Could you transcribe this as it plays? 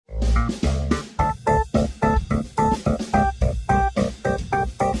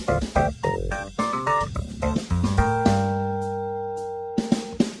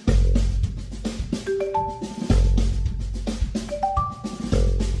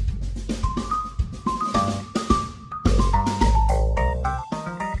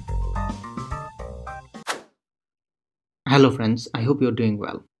Hello friends, I hope you're doing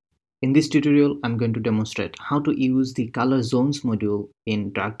well. In this tutorial, I'm going to demonstrate how to use the color zones module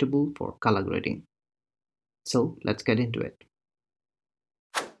in Darktable for color grading. So let's get into it.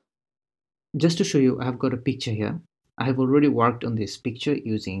 Just to show you, I've got a picture here. I have already worked on this picture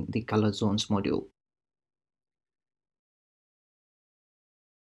using the color zones module.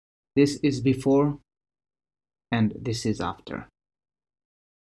 This is before and this is after.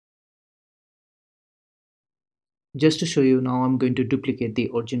 Just to show you, now I'm going to duplicate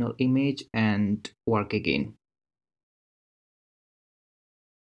the original image and work again.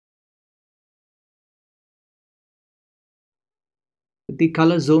 The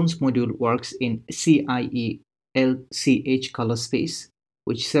color zones module works in CIE-LCH color space,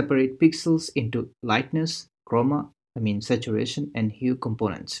 which separate pixels into lightness, chroma, saturation, and hue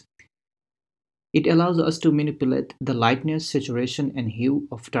components. It allows us to manipulate the lightness, saturation, and hue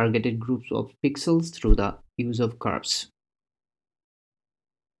of targeted groups of pixels through the use of curves.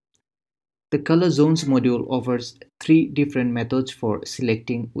 The color zones module offers three different methods for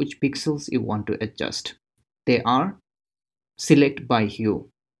selecting which pixels you want to adjust. They are select by hue,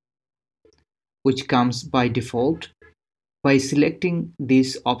 which comes by default. By selecting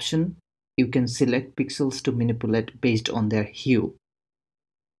this option, you can select pixels to manipulate based on their hue.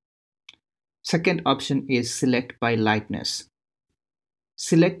 Second option is select by lightness.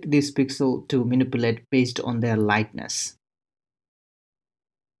 Select this pixel to manipulate based on their lightness.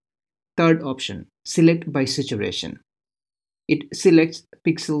 Third option, select by saturation. It selects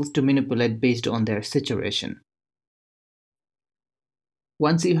pixels to manipulate based on their saturation.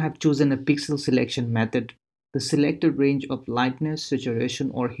 Once you have chosen a pixel selection method, the selected range of lightness, saturation,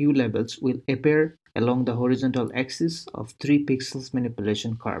 or hue levels will appear along the horizontal axis of three pixels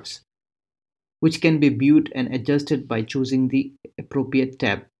manipulation curves, which can be viewed and adjusted by choosing the appropriate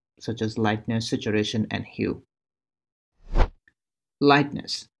tab, such as lightness, saturation, and hue.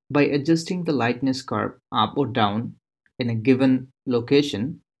 Lightness. By adjusting the lightness curve up or down in a given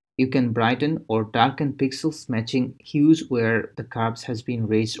location, you can brighten or darken pixels matching hues where the curves has been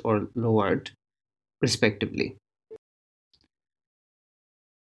raised or lowered, respectively.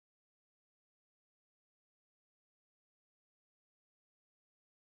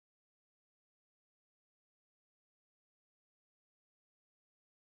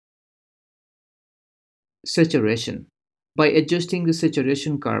 Saturation. By adjusting the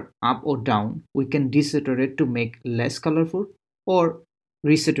saturation curve up or down, we can desaturate to make less colorful or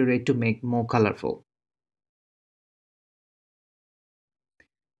resaturate to make more colorful.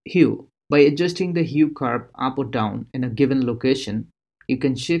 Hue. By adjusting the hue curve up or down in a given location, you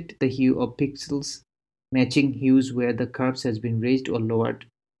can shift the hue of pixels matching hues where the curves has been raised or lowered,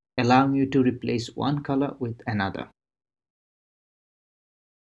 allowing you to replace one color with another.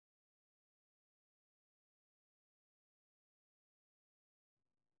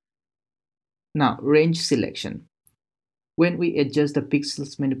 Now, range selection. When we adjust the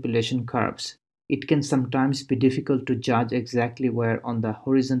pixels manipulation curves, it can sometimes be difficult to judge exactly where on the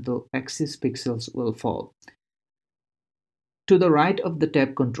horizontal axis pixels will fall. To the right of the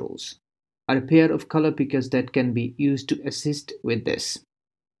tab controls are a pair of color pickers that can be used to assist with this.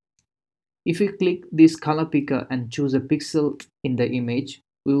 If we click this color picker and choose a pixel in the image,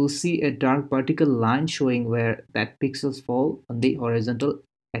 we will see a dark vertical line showing where that pixels fall on the horizontal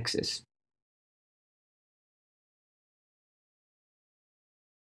axis.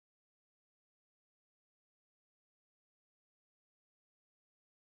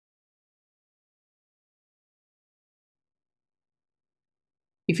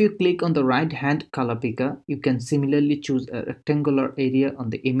 If you click on the right hand color picker, you can similarly choose a rectangular area on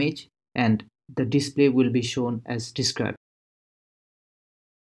the image and the display will be shown as described.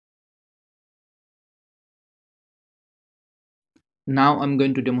 Now I'm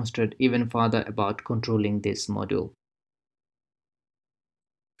going to demonstrate even further about controlling this module.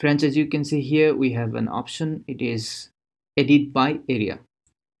 Friends, as you can see here, we have an option. It is edit by area.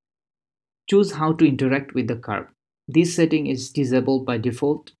 Choose how to interact with the curve. This setting is disabled by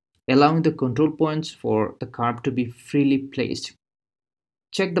default, allowing the control points for the curve to be freely placed.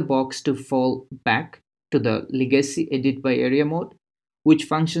 Check the box to fall back to the legacy edit by area mode, which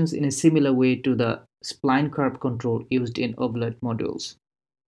functions in a similar way to the spline curve control used in overlaid modules.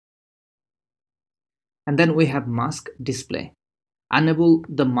 And then we have mask display. Enable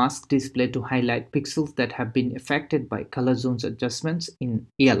the mask display to highlight pixels that have been affected by color zones adjustments in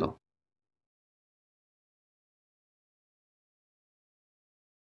yellow.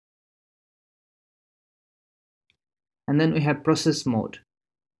 And then we have process mode.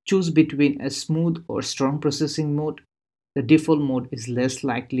 Choose between a smooth or strong processing mode. The default mode is less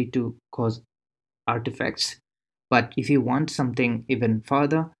likely to cause artifacts. But if you want something even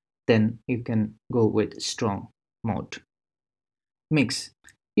further, then you can go with strong mode. Mix.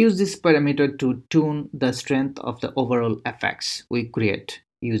 Use this parameter to tune the strength of the overall effects we create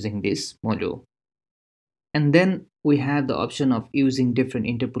using this module. And then we have the option of using different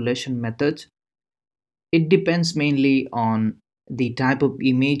interpolation methods. It depends mainly on the type of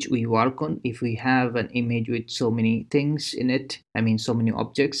image we work on. If we have an image with so many things in it, I mean so many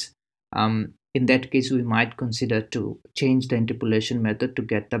objects, in that case we might consider to change the interpolation method to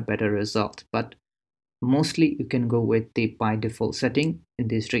get the better result. But mostly you can go with the by default setting in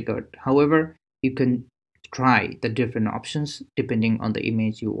this regard. However, you can try the different options depending on the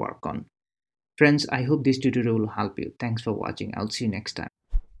image you work on. Friends, I hope this tutorial will help you. Thanks for watching. I'll see you next time.